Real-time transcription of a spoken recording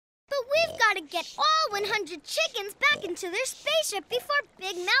gotta get all 100 chickens back into their spaceship before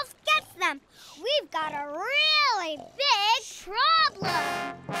Big Mouth gets them. We've got a really big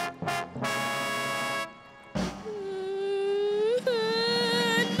problem.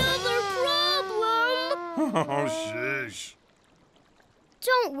 Another problem. Oh, sheesh.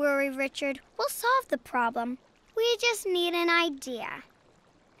 Don't worry, Richard. We'll solve the problem. We just need an idea.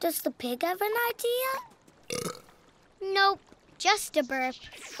 Does the pig have an idea? Nope, just a burp.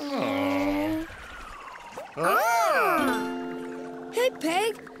 Oh. Hey,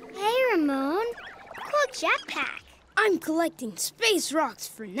 Peg. Hey, Ramone. Cool jetpack. I'm collecting space rocks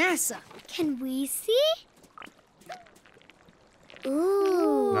for NASA. Can we see?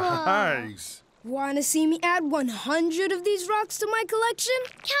 Ooh. Nice. Want to see me add 100 of these rocks to my collection?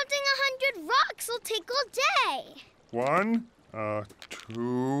 Counting 100 rocks will take all day. 1,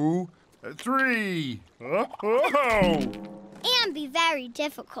 2, 3. Oh! And be very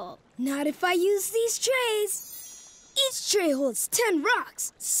difficult. Not if I use these trays. Each tray holds 10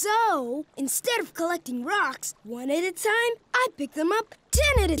 rocks. So, instead of collecting rocks one at a time, I pick them up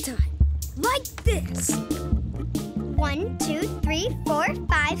 10 at a time. Like this. 1, 2, 3, 4,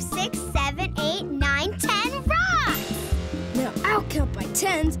 5, 6, 7, 8, 9, 10 rocks! Now I'll count by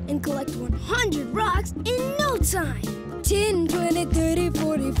tens and collect 100 rocks in no time. 10, 20, 30,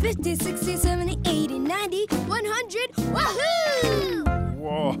 40, 50, 60, 70, 80, 90, 100. Woohoo!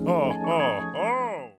 Whoa!